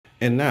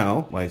And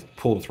now, when I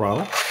pull the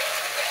throttle,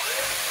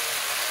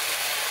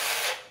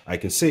 I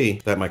can see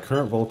that my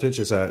current voltage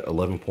is at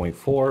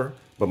 11.4,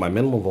 but my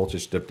minimum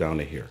voltage dipped down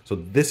to here. So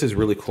this is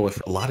really cool.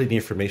 A lot of the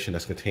information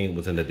that's contained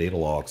within the data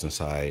logs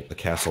inside the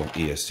Castle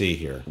ESC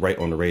here, right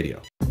on the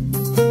radio.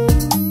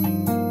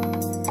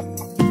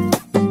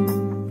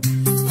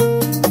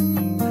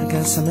 I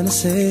got something to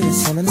say,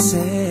 something to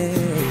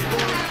say.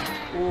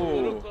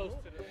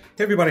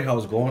 Hey everybody,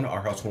 how's it going?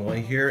 Our House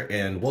 1 here,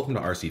 and welcome to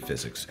RC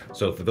Physics.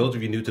 So for those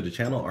of you new to the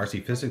channel,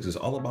 RC Physics is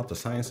all about the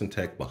science and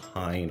tech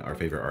behind our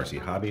favorite RC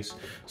hobbies.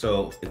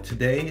 So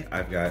today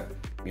I've got,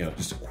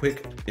 just a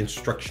quick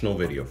instructional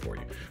video for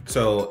you.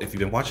 So if you've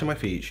been watching my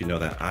feeds, you know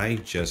that I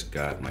just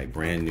got my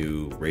brand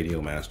new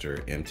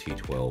Radiomaster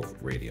MT12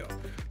 radio.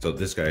 So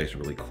this guy is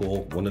really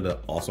cool. One of the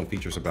awesome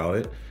features about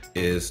it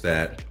is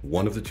that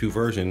one of the two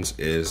versions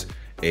is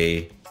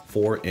a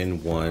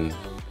 4-in-1,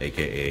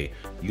 aka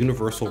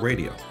universal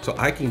radio. So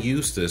I can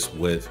use this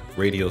with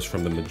radios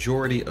from the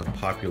majority of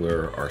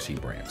popular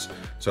RC brands.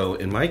 So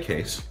in my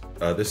case,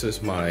 this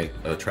is my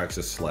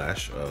Traxxas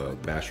Slash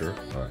Basher,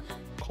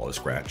 call it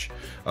Scratch,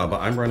 but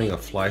I'm running a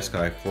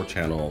FlySky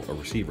 4-channel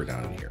receiver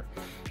down in here.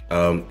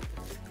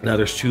 Now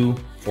there's two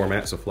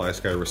formats of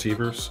FlySky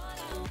receivers.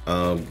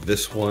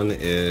 This one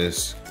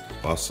is,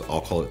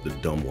 I'll call it the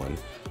dumb one,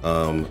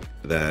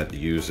 that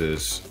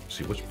uses,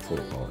 see which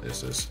protocol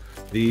is this?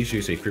 These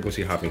use a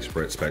frequency hopping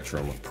spread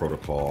spectrum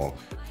protocol.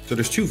 So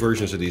there's two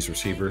versions of these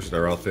receivers that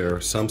are out there.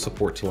 Some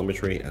support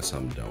telemetry and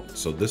some don't.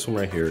 So this one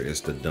right here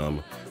is the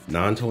dumb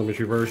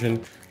non-telemetry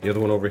version. The other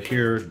one over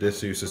here,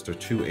 this uses the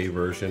 2A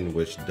version,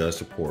 which does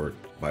support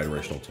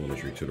bidirectional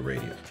telemetry to the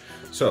radio.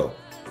 So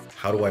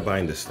how do I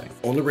bind this thing?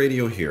 On the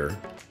radio here,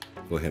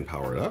 go ahead and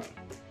power it up.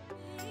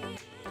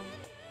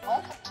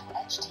 Welcome to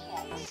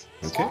EdgeTX.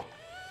 Okay.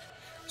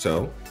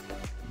 So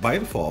by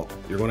default,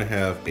 you're going to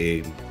have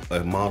a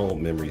model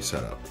memory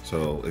setup.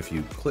 So if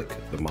you click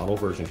the model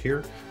version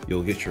here,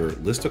 you'll get your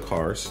list of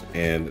cars,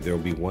 and there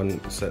will be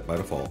one set by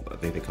default. I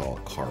think they call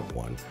it car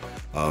 1.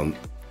 I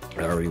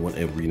already went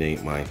and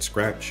renamed mine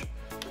Scratch.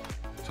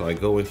 So I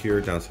go in here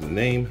down to the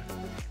name,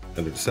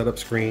 under the setup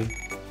screen,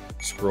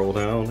 scroll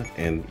down,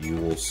 and you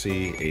will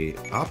see a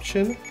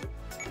option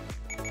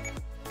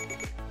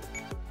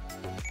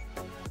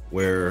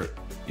where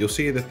you'll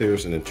see that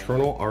there's an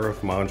internal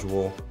RF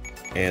module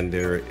and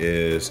there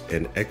is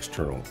an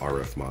external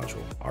RF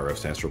module. RF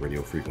stands for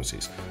radio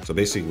frequencies. So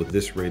basically with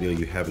this radio,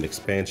 you have an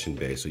expansion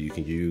bay. So you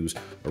can use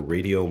a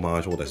radio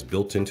module that's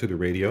built into the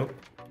radio.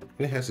 And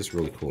it has this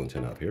really cool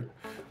antenna up here.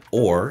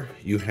 Or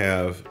you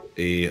have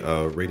a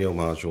radio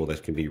module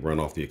that can be run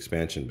off the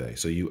expansion bay.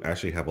 So you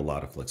actually have a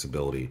lot of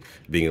flexibility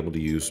being able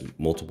to use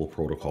multiple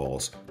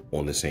protocols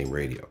on the same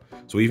radio.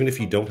 So even if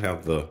you don't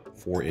have the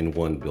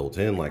 4-in-1 built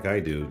in like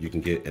I do, you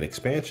can get an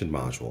expansion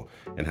module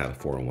and have a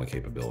 4-in-1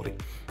 capability.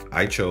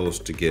 I chose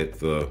to get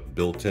the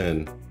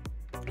built-in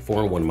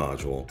 4-in-1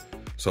 module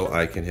so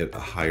I can hit a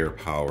higher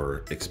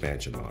power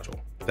expansion module.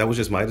 That was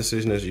just my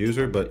decision as a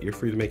user, but you're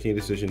free to make any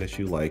decision that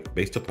you like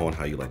based upon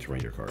how you like to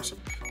run your cars.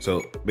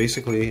 So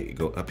basically, you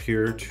go up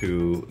here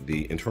to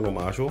the internal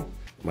module.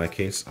 In my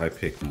case, I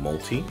pick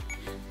multi.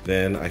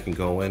 Then I can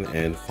go in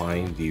and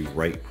find the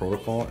right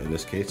protocol. In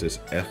this case, it's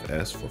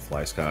FS for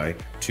FlySky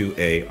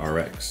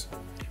 2A-RX.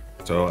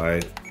 So I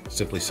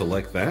simply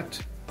select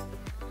that.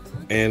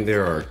 And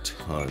there are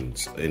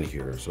tons in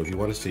here. So if you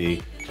want to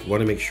see, you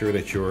want to make sure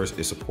that yours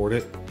is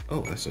supported.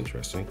 Oh, that's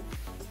interesting.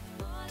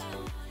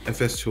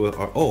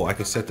 FS2A, oh, I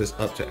can set this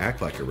up to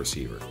act like a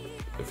receiver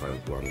if I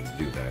wanted to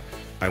do that.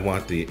 I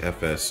want the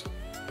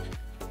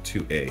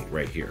FS2A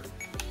right here.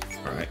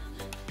 All right.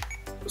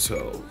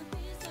 So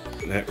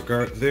in that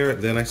regard there,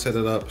 then I set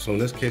it up. So in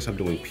this case, I'm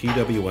doing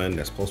PWN,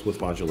 that's pulse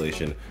width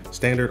modulation,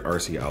 standard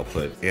RC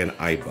output, and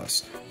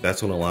iBus.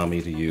 That's going to allow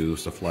me to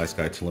use the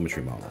FlySky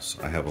telemetry models.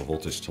 I have a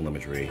voltage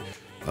telemetry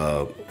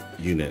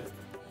unit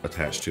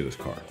attached to this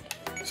car.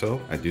 So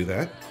I do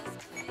that,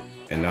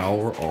 and now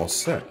we're all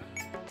set.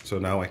 So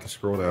now I can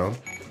scroll down,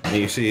 and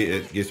you see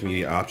it gives me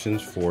the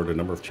options for the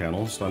number of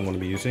channels that I'm going to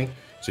be using.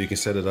 So you can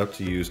set it up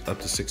to use up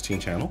to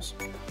 16 channels.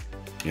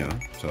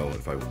 So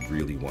if I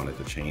really wanted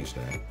to change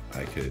that,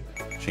 I could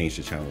change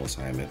the channel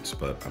assignments,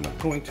 but I'm not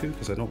going to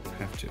because I don't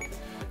have to.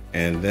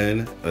 And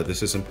then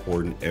this is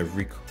important.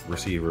 Every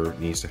receiver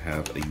needs to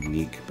have a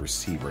unique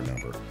receiver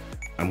number.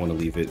 I'm going to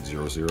leave it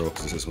 00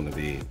 because this is going to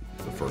be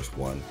the first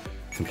one.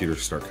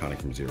 Computers start counting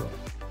from 0.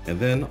 And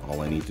then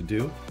all I need to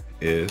do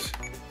is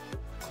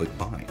click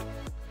bind.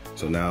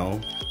 So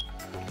now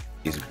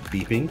it's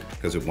beeping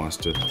because it wants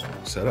to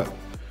set up.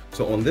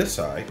 So on this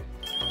side,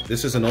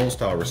 this is an old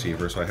style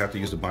receiver, so I have to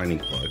use the binding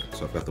plug.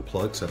 So I've got the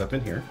plug set up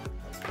in here.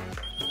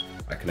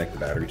 I connect the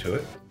battery to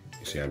it.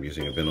 You see I'm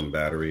using a Venom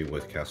battery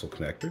with Castle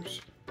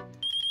connectors.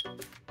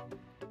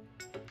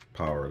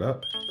 Power it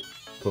up,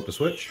 flip the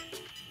switch.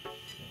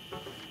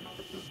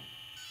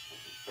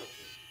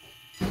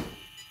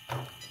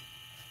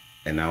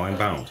 And now I'm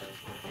bound.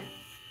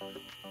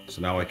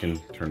 So now I can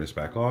turn this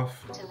back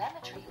off.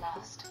 Telemetry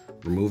lost.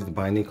 Remove the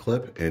binding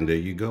clip, and there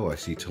you go. I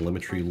see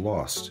telemetry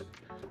lost.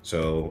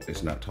 So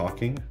it's not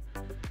talking.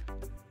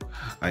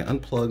 I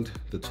unplugged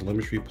the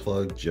telemetry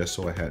plug just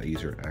so I had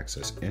easier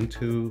access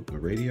into the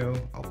radio.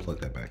 I'll plug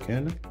that back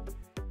in.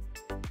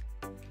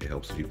 It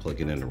helps if you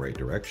plug it in the right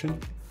direction.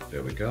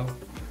 There we go.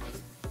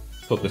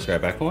 Put this guy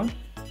back on.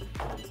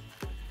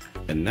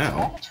 And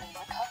now,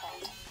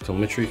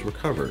 telemetry is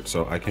recovered.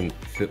 So I can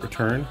hit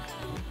return,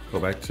 go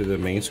back to the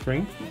main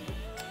screen,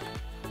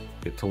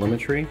 hit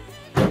telemetry.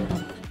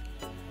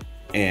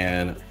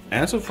 And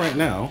as of right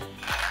now,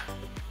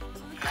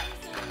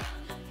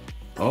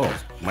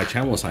 oh, my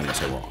channel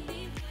assignments are wrong.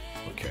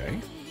 Okay.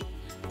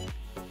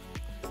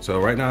 So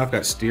right now I've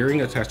got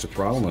steering attached to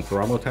throttle and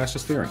throttle attached to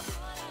steering.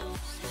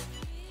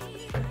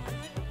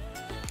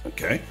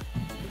 Okay.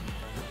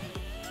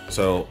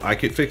 So I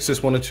could fix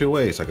this one of two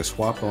ways. I could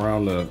swap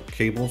around the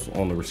cables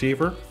on the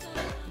receiver,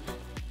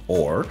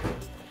 or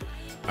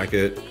I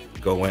could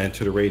go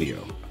into the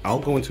radio. I'll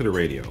go into the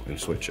radio and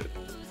switch it.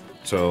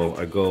 So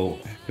I go,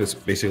 because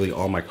basically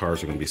all my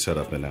cars are going to be set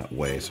up in that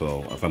way.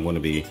 So if I'm going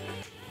to be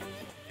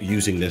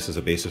using this as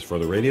a basis for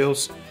the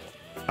radios,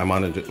 I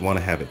want to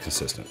have it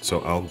consistent.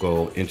 So I'll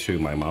go into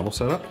my model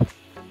setup.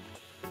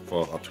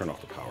 Well, I'll turn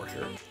off the power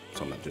here,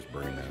 so I'm not just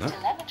burning that up.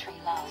 Telemetry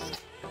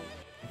lost.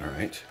 All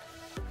right.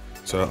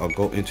 So I'll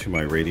go into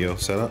my radio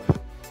setup.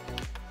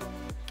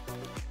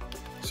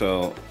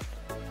 So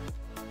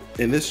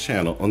in this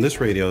channel, on this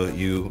radio,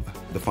 you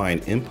define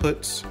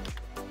inputs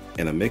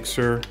and a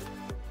mixer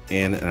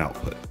and an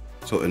output.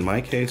 So in my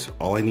case,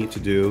 all I need to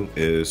do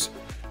is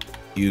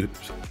the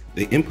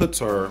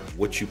inputs are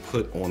what you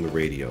put on the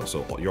radio.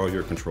 So all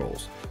your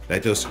controls,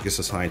 that just gets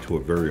assigned to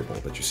a variable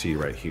that you see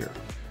right here.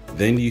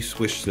 Then you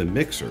switch to the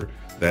mixer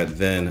that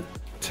then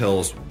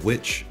tells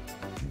which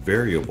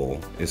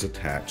variable is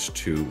attached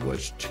to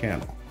which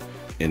channel.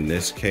 In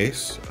this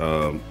case,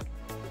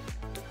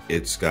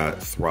 it's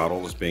got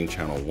throttle as being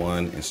channel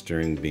 1 and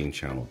steering being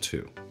channel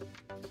 2.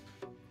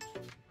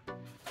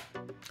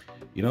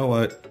 You know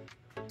what?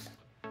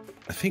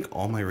 I think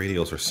all my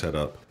radios are set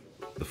up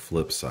the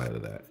flip side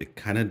of that. It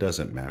kind of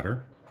doesn't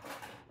matter.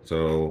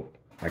 So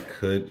I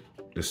could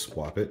just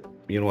swap it.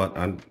 You know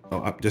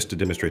what? Just to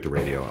demonstrate the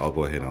radio, I'll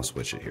go ahead and I'll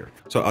switch it here.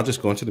 So I'll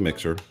just go into the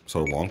mixer.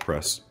 So long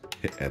press,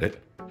 hit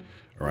edit.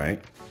 All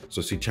right.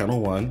 So see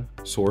channel 1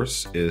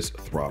 source is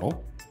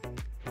throttle.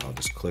 I'll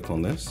just click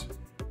on this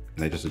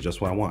and I just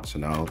adjust what I want. So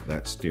now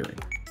that's steering.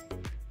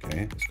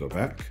 Okay, let's go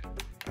back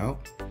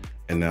out.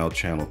 And now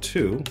channel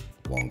 2,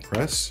 long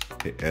press,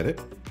 hit edit.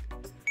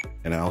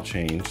 And I'll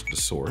change the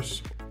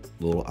source.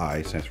 Little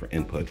I stands for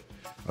input.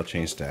 I'll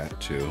change that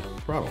to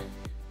throttle.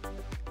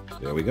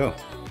 There we go.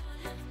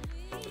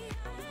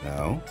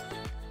 Now,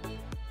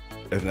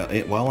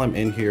 while I'm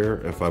in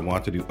here, if I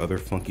want to do other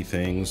funky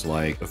things,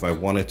 like if I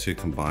wanted to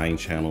combine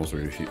channels,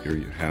 or if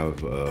you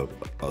have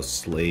a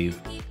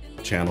slave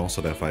channel,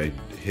 so that if I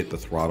hit the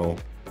throttle,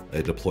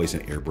 it deploys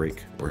an air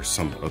brake or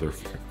some other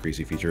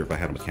crazy feature. If I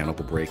had a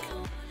mechanical brake,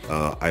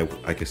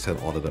 I could set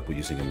all that up with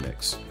using a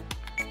mix.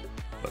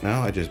 But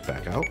now I just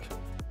back out.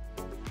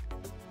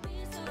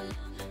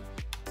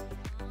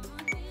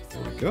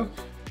 There we go.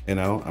 And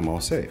now I'm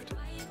all saved.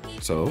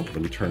 So let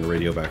me turn the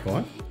radio back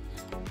on.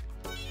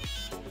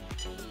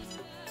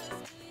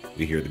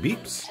 You hear the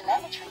beeps.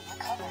 Telemetry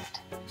recovered.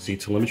 See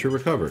telemetry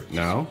recovered.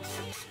 Now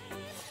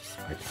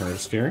I turn the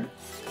steering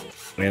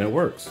and it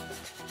works.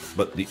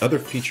 But the other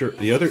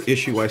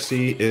issue I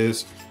see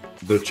is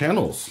the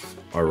channels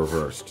are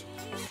reversed.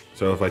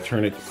 So if I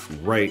turn it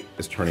right,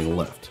 it's turning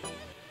left.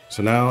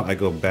 So now I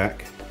go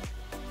back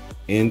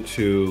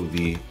into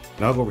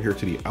now I'll go over here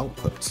to the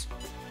outputs.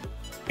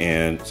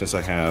 And since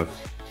I have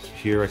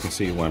here, I can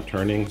see when I'm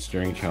turning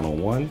steering channel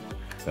 1,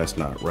 that's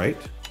not right.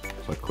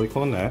 So I click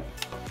on that,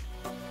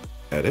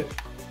 edit,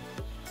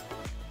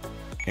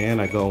 and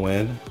I go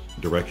in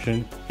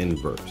direction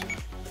invert.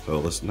 So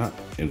let's not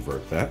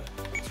invert that.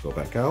 Let's go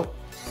back out.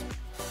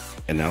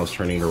 And now it's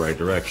turning the right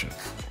direction.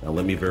 Now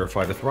let me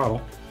verify the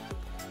throttle.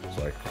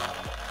 So I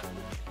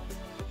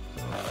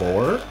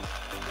forward.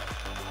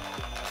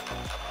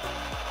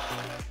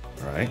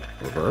 All right,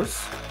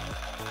 reverse.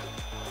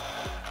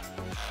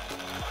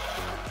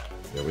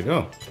 There we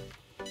go.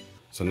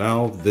 So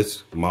now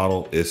this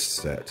model is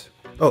set.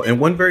 Oh, and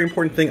one very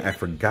important thing I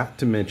forgot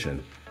to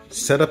mention,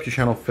 set up your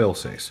channel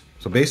failsafes.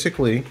 So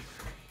basically,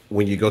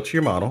 when you go to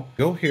your model,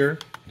 go here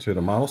to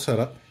the model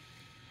setup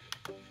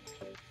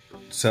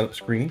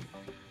screen,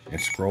 and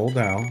scroll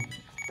down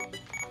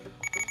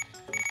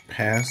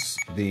past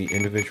the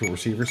individual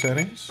receiver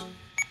settings.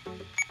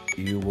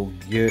 You will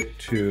get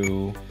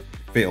to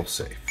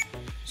failsafe.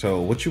 So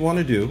what you want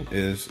to do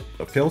is,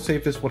 a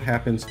failsafe is what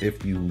happens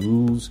if you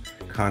lose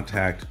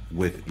contact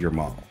with your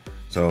model.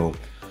 So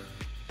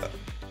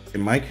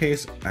in my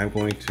case, I'm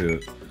going to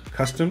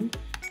custom,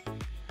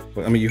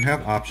 but I mean, you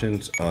have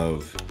options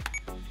of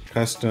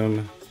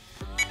custom,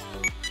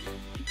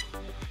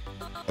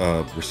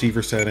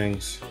 receiver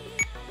settings,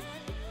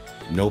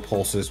 no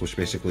pulses, which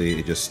basically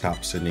it just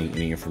stops sending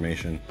any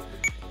information,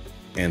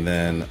 and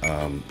then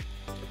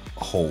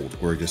hold,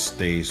 where it just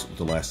stays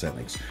the last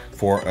settings.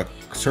 For a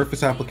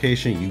surface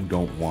application, you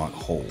don't want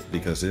hold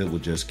because it will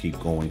just keep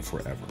going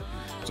forever.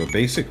 So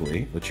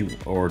basically,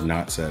 or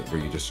not set, where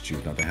you just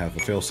choose not to have a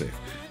failsafe.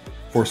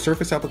 For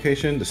surface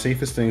application, the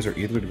safest things are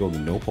either to go to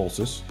no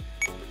pulses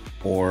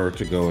or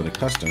to go into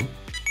custom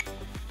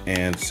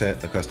and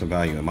set a custom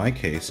value. In my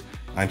case,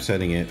 I'm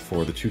setting it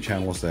for the only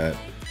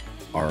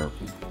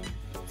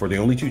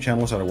two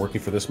channels that are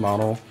working for this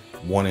model,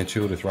 1 and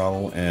 2, the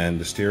throttle and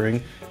the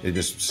steering. It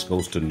just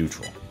goes to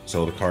neutral.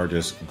 So the car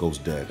just goes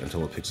dead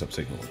until it picks up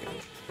signal again.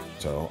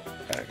 So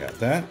I got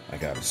that, I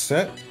got it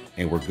set,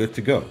 and we're good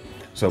to go.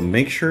 So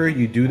make sure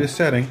you do this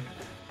setting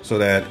so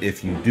that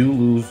if you do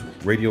lose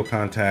radio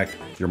contact,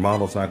 your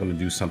model's not going to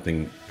do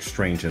something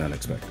strange and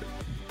unexpected.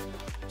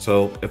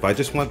 So if I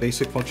just want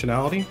basic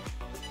functionality,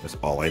 that's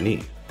all I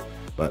need.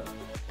 But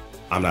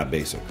I'm not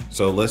basic.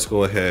 So let's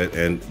go ahead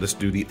and let's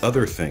do the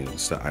other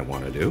things that I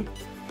want to do.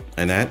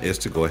 And that is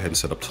to go ahead and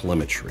set up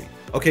telemetry.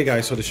 Okay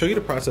guys, so to show you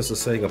the process of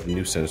setting up a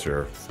new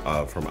sensor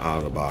from out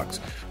of the box,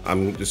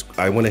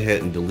 I went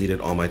ahead and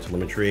deleted all my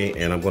telemetry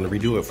and I'm going to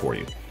redo it for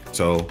you.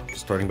 So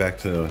going back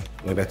to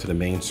the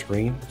main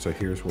screen. So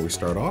here's where we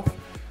start off.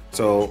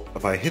 So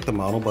if I hit the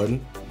model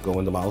button, go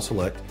into model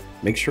select,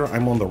 make sure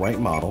I'm on the right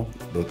model.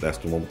 That's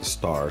the one with the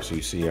star. So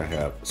you see I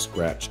have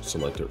scratch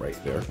selected right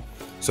there.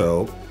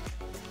 So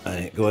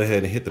I go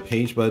ahead and hit the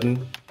page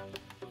button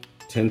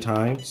 10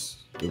 times.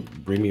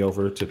 Bring me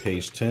over to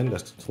page 10,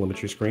 that's the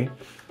telemetry screen.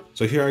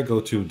 So here I go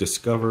to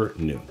discover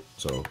new.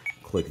 So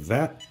click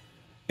that.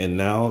 And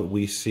now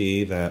we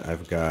see that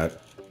I've got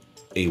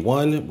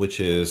A1, which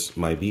is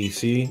my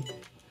BEC.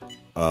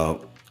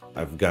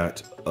 I've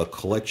got a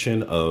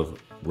collection of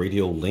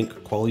radio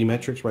link quality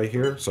metrics right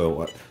here.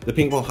 So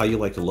depending on how you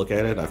like to look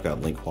at it, I've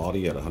got link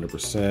quality at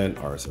 100%,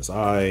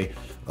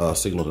 RSSI,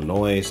 signal to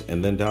noise,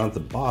 and then down at the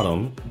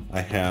bottom,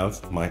 I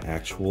have my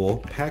actual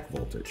pack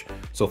voltage.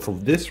 So for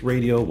this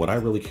radio, what I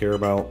really care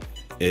about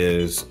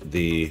is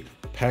the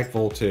pack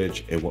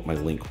voltage and what my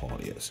link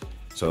quality is.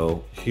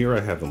 So here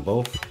I have them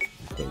both.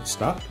 Click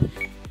stop.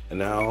 And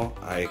now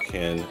I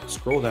can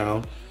scroll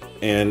down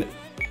and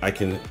I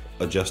can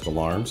adjust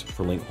alarms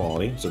for link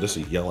quality. So this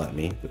is yell at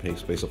me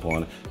based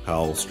upon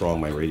how strong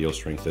my radio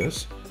strength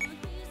is.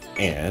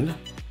 And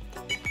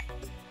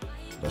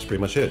that's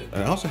pretty much it.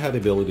 And I also have the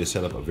ability to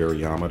set up a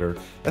variometer.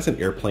 That's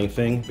an airplane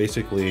thing.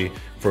 Basically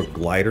for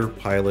glider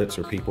pilots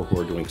or people who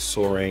are doing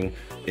soaring,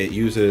 it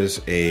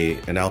uses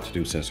an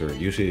altitude sensor.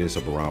 Usually it's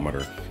a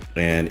barometer,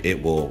 and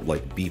it will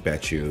like beep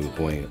at you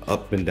going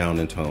up and down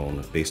in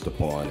tone based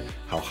upon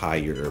how high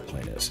your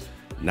airplane is.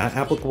 Not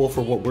applicable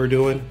for what we're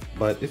doing,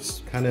 but it's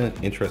kind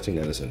of interesting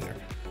that it's in there.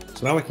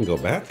 So now I can go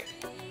back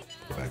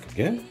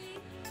again,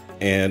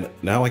 and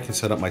now I can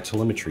set up my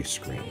telemetry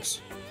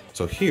screens.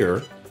 So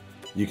here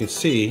you can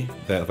see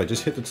that if I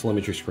just hit the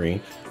telemetry screen,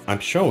 I'm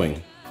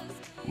showing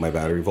my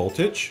battery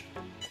voltage,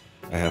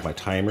 I have my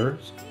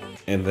timers,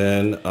 and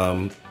then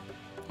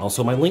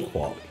also my link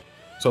quality.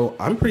 So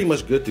I'm pretty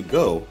much good to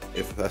go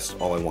if that's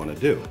all I want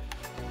to do.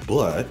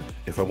 But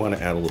if I want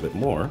to add a little bit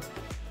more,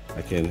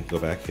 I can go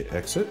back, hit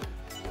exit.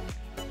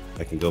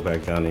 I can go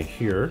back down in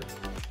here.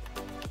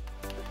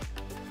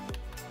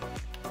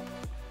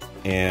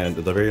 And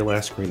the very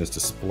last screen is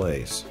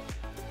displays.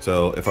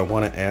 So if I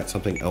want to add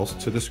something else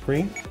to the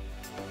screen,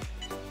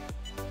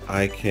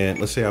 I can,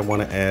 let's say I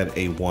want to add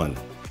a 1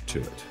 to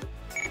it,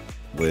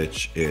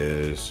 which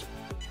is,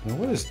 now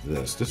what is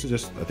this? This is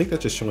just, I think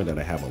that's just showing that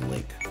I have a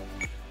link.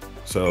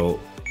 So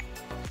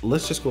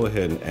let's just go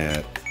ahead and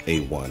add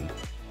a 1.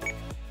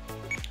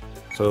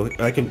 So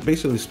I can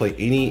basically display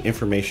any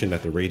information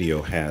that the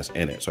radio has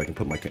in it. So I can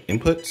put my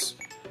inputs,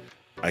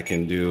 I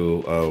can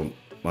do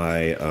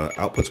my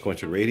outputs going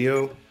to the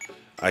radio,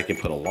 I can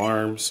put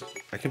alarms,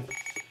 I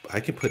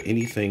can put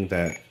anything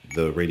that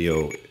the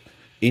radio,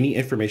 any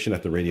information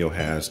that the radio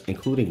has,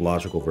 including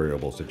logical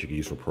variables that you can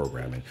use for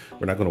programming.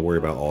 We're not going to worry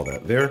about all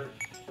that there.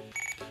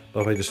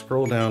 But if I just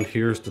scroll down,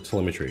 here's the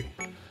telemetry.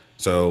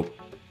 So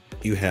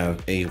you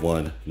have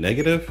A1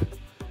 negative,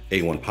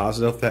 A1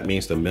 positive, that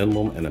means the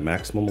minimum and the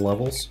maximum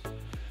levels.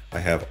 I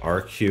have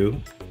RQ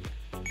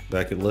that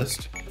I can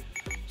list.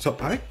 So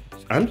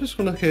I'm just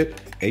going to hit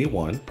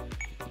A1.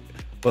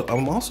 What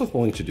I'm also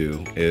going to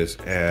do is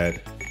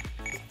add,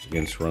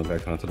 again, scrolling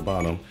back onto the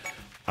bottom,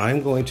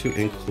 I'm going to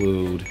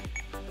include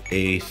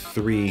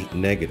A3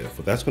 negative.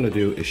 What that's going to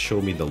do is show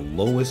me the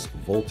lowest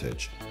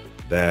voltage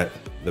that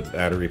the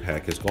battery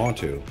pack has gone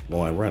to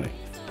while I'm running.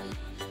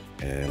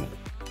 And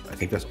I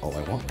think that's all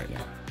I want right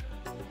now.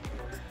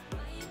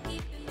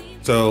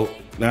 So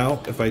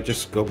now if I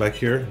just go back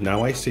here,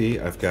 now I see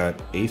I've got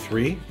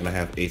A3 and I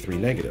have A3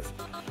 negative.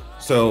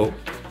 So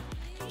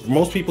for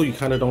most people, you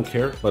kind of don't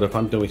care, but if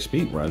I'm doing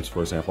speed runs,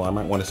 for example, I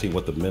might want to see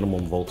what the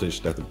minimum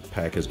voltage that the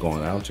pack has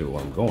gone out to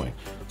while I'm going.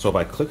 So if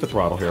I click the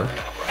throttle here,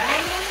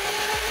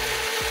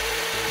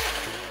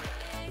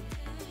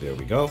 there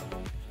we go.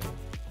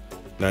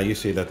 Now you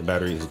see that the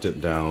battery is dipped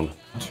down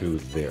to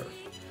there.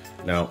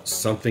 Now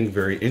something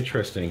very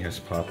interesting has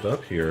popped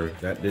up here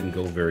that didn't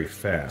go very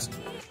fast.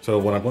 So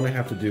what I'm going to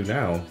have to do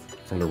now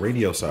from the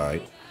radio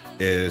side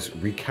is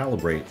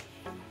recalibrate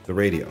the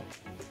radio.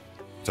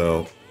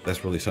 So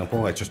that's really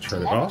simple. I just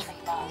turn it off.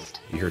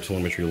 You hear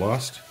telemetry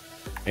lost.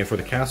 And for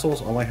the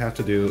castles, all I have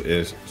to do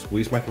is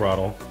squeeze my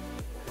throttle,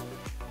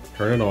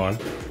 turn it on.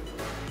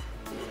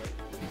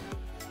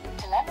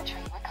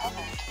 Telemetry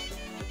recovered.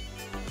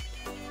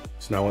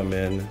 So now I'm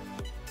in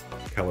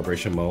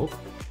calibration mode.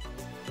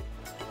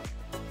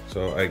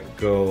 So I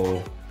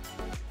go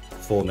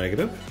full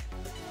negative.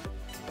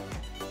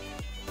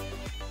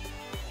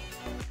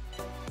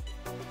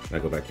 I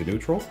go back to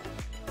neutral.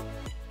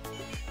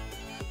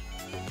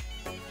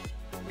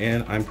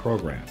 And I'm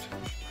programmed.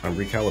 I'm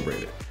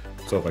recalibrated.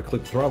 So if I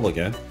click the throttle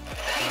again,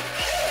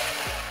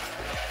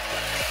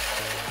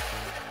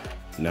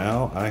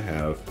 now I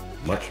have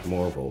much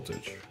more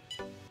voltage.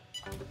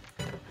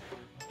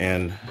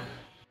 And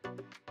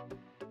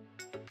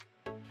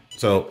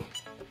so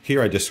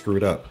here I just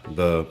screwed up.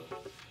 The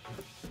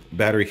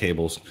battery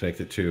cables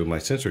connected to my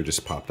sensor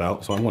just popped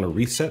out. So I'm going to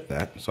reset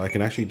that so I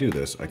can actually do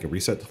this. I can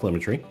reset the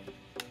telemetry.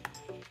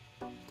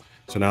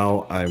 So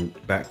now I'm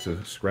back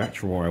to scratch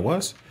from where I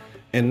was.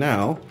 And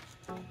now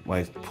when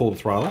I pull the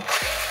throttle,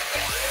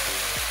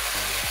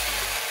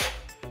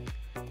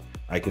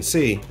 I can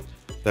see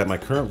that my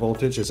current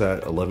voltage is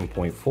at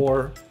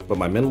 11.4, but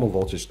my minimal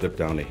voltage dipped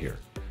down to here.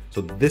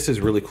 So this is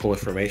really cool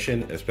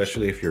information,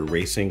 especially if you're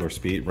racing or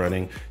speed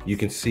running. You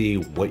can see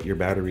what your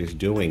battery is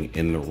doing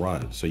in the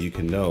run. So you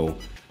can know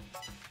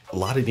a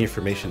lot of the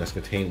information that's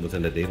contained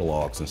within the data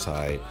logs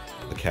inside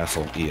the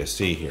Castle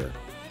ESC here,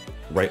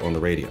 right on the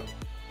radio.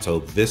 So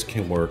this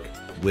can work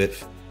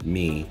with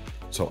me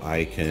so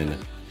I can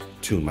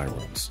tune my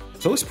runs.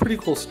 So it's pretty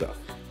cool stuff.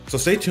 So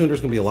stay tuned,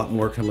 there's gonna be a lot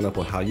more coming up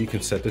on how you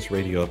can set this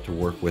radio up to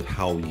work with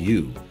how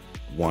you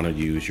wanna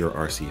use your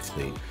RC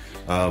fleet.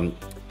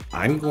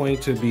 I'm going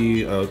to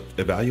be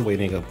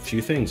evaluating a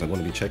few things. I'm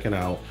gonna be checking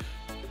out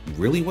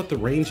really what the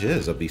range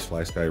is of these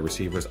FlySky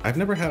receivers. I've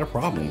never had a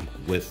problem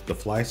with the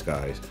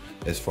FlySkys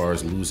as far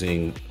as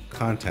losing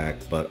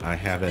contact, but I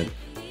haven't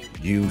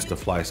used the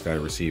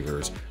FlySky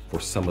receivers for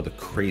some of the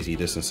crazy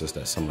distances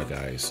that some of the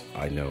guys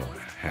I know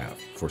have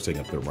for setting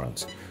up their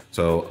runs.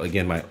 So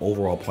again, my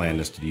overall plan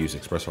is to use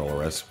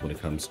ExpressRLS when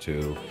it comes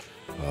to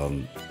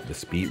the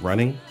speed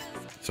running.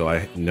 So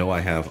I know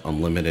I have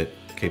unlimited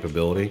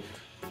capability.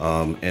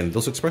 And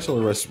those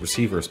ExpressRLS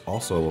receivers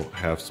also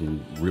have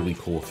some really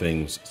cool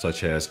things,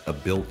 such as a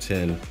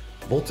built-in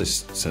voltage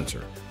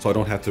sensor. So I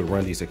don't have to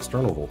run these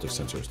external voltage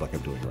sensors like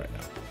I'm doing right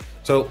now.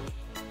 So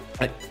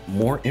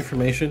more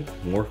information,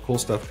 more cool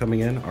stuff coming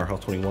in.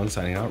 RHouse21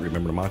 signing out.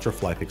 Remember the mantra,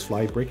 fly, fix,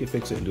 fly, break it,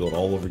 fix it, and do it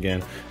all over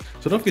again.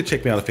 So don't forget to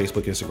check me out on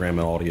Facebook, Instagram, and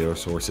all the other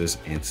sources.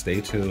 And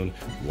stay tuned.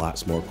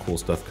 Lots more cool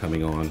stuff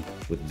coming on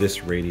with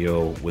this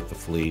radio, with the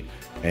fleet.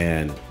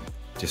 And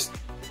just,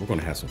 we're going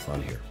to have some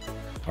fun here.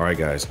 All right,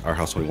 guys.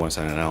 RHouse21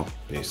 signing out.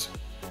 Peace.